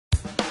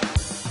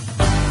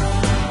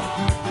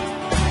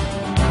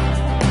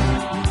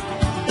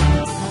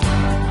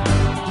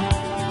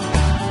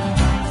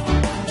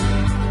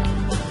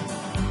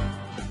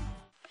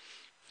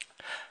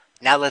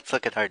Now let's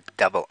look at our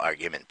double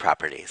argument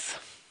properties.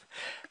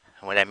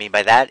 And what I mean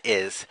by that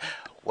is,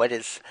 what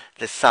is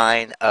the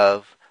sine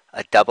of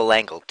a double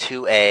angle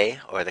 2a,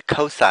 or the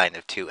cosine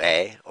of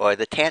 2a, or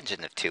the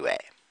tangent of 2a?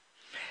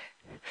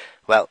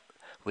 Well,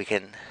 we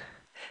can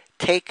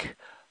take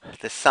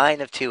the sine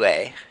of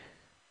 2a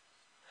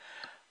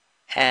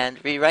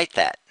and rewrite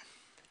that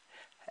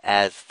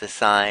as the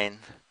sine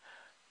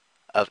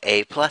of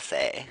a plus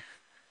a.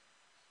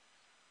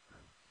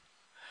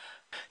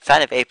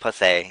 Sine of a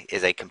plus a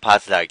is a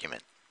composite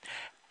argument,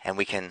 and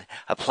we can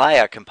apply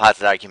our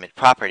composite argument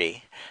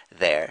property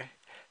there,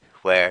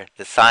 where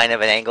the sine of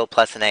an angle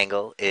plus an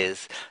angle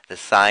is the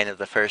sine of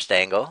the first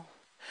angle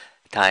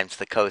times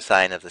the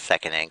cosine of the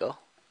second angle,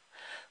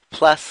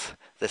 plus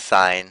the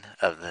sine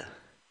of the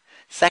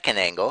second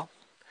angle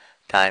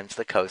times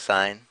the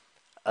cosine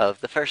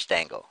of the first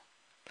angle,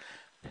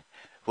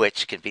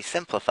 which can be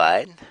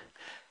simplified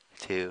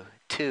to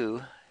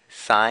 2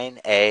 sine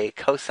a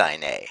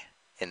cosine a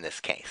in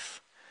this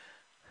case.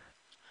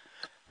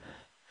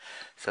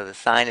 So the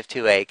sine of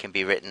 2a can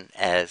be written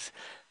as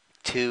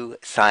 2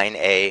 sine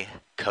a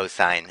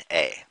cosine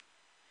a.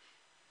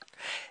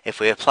 If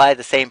we apply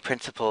the same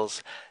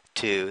principles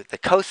to the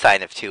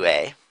cosine of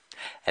 2a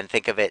and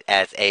think of it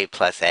as a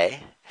plus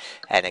a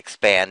and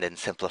expand and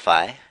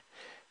simplify,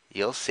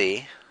 you'll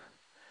see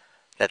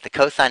that the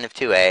cosine of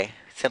 2a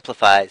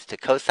simplifies to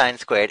cosine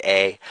squared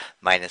a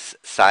minus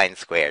sine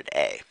squared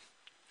a.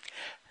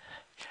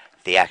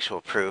 The actual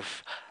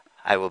proof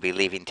I will be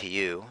leaving to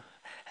you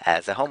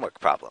as a homework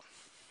problem.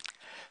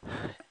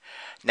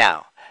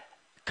 Now,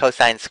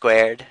 cosine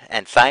squared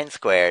and sine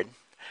squared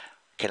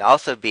can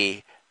also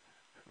be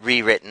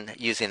rewritten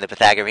using the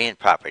Pythagorean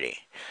property.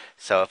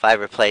 So if I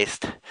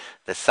replaced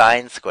the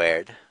sine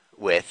squared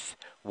with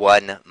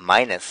 1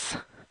 minus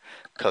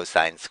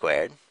cosine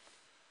squared,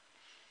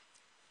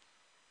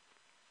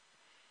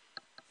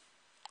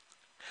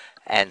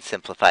 and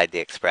simplified the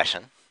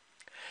expression,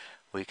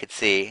 we could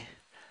see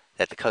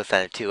that the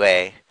cosine of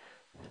 2a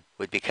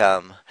would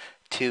become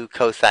 2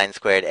 cosine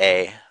squared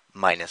a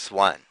minus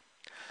 1.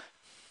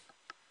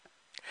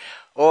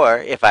 Or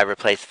if I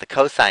replace the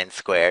cosine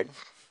squared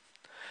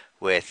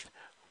with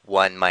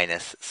 1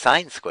 minus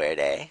sine squared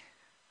a,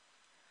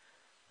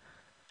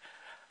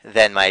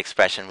 then my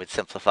expression would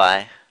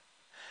simplify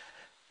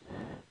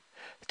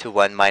to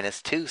 1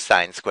 minus 2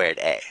 sine squared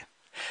a.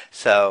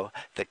 So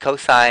the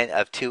cosine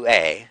of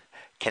 2a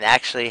can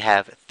actually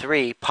have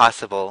 3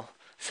 possible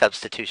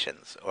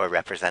substitutions or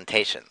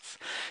representations: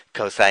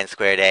 cosine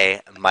squared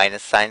a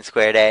minus sine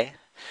squared a,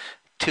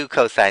 2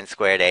 cosine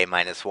squared a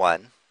minus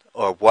 1,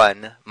 or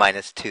 1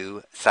 minus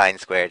 2 sine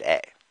squared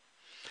a.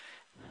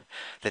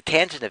 The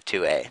tangent of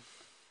 2a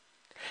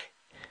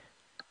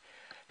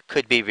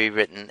could be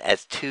rewritten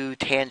as 2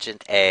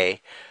 tangent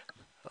a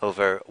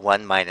over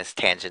 1 minus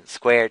tangent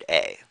squared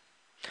a,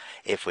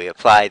 if we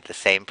applied the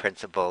same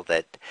principle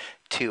that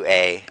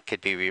 2a could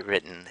be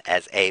rewritten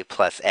as a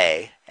plus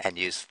a and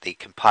use the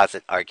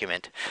composite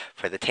argument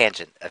for the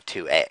tangent of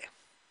 2a.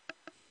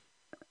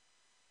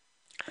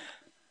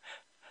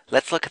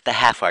 Let's look at the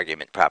half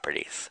argument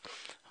properties,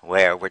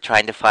 where we're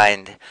trying to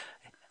find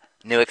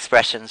new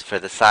expressions for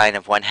the sine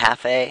of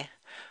 1/2 a,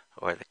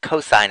 or the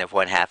cosine of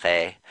 1/2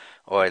 a,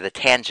 or the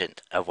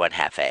tangent of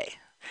 1/2 a,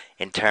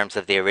 in terms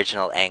of the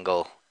original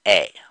angle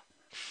a.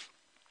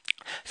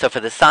 So for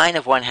the sine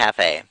of 1/2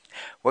 a,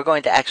 we're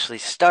going to actually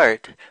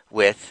start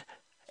with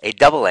a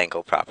double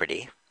angle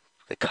property,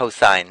 the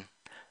cosine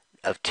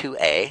of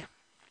 2a,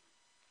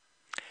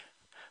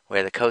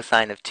 where the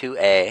cosine of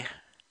 2a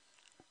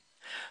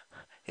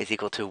is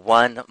equal to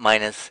 1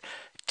 minus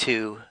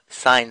 2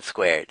 sine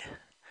squared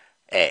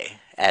a,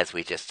 as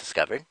we just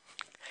discovered.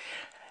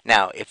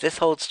 Now, if this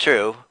holds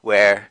true,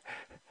 where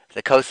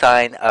the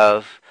cosine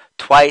of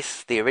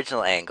twice the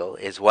original angle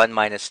is 1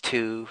 minus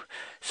 2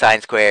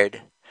 sine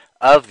squared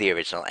of the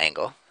original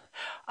angle,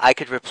 I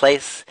could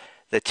replace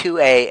the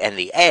 2a and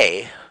the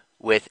a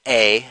with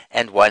a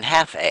and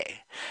 1/2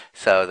 a.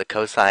 So the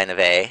cosine of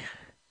a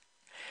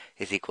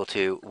is equal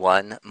to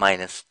 1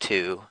 minus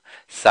 2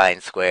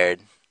 sine squared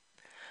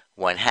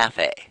 1/2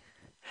 a.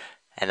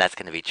 And that's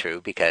going to be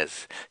true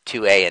because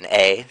 2a and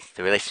a,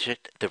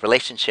 the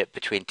relationship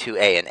between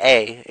 2a and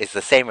a is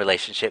the same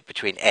relationship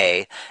between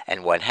a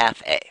and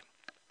 1/2 a.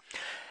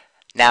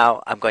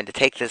 Now I'm going to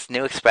take this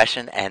new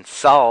expression and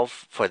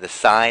solve for the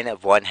sine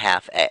of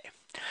 1/2 a.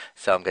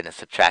 So I'm going to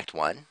subtract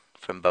 1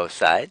 from both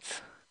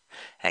sides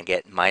and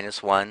get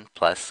minus 1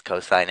 plus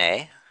cosine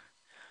a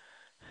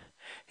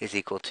is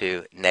equal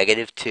to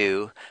negative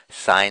 2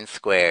 sine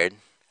squared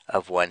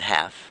of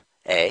 1/2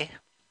 a.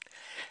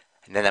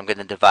 And then I'm going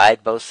to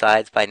divide both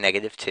sides by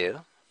negative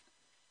 2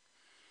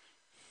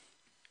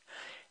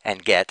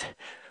 and get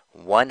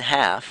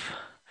 1/2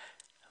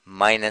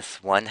 minus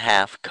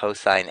 1/2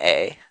 cosine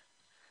a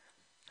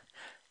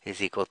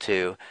is equal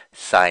to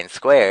sine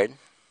squared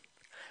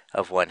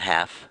of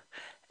 1/2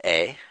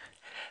 a.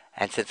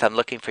 And since I'm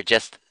looking for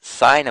just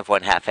sine of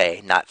 1/2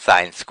 a, not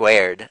sine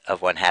squared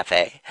of 1/2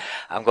 a,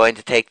 I'm going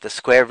to take the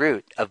square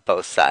root of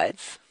both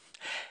sides.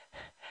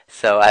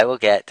 So I will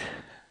get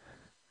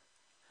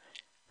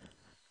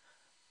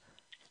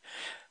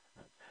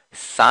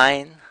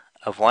sine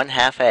of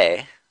 1/2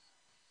 a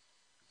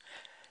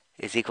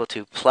is equal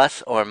to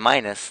plus or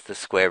minus the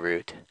square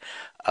root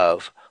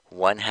of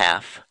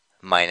 1/2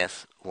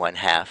 minus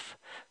 1/2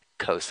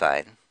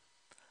 cosine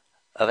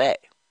of a.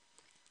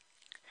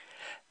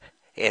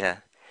 In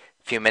a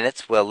few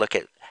minutes, we'll look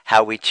at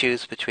how we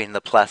choose between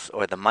the plus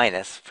or the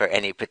minus for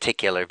any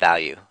particular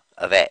value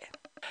of a.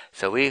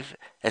 So we've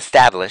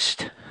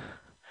established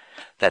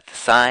that the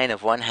sine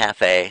of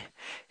 1/2 a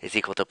is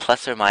equal to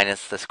plus or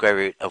minus the square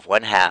root of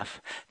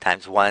 1/2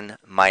 times 1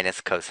 minus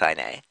cosine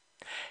a.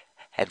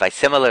 And by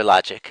similar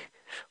logic,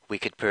 we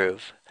could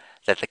prove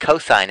that the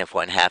cosine of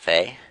 1/2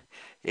 a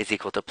is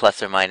equal to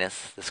plus or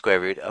minus the square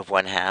root of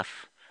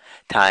 1/2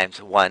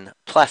 times 1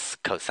 plus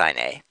cosine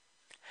a.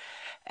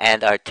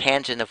 And our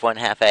tangent of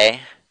 1/2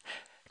 a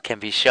can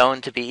be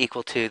shown to be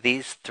equal to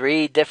these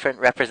three different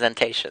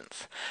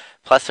representations.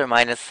 Plus or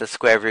minus the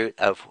square root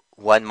of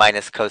 1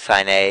 minus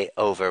cosine a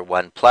over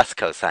 1 plus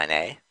cosine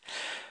a,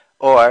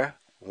 or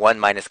 1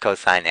 minus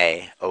cosine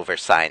a over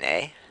sine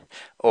a,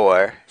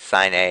 or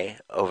sine a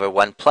over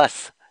 1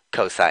 plus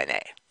cosine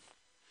a.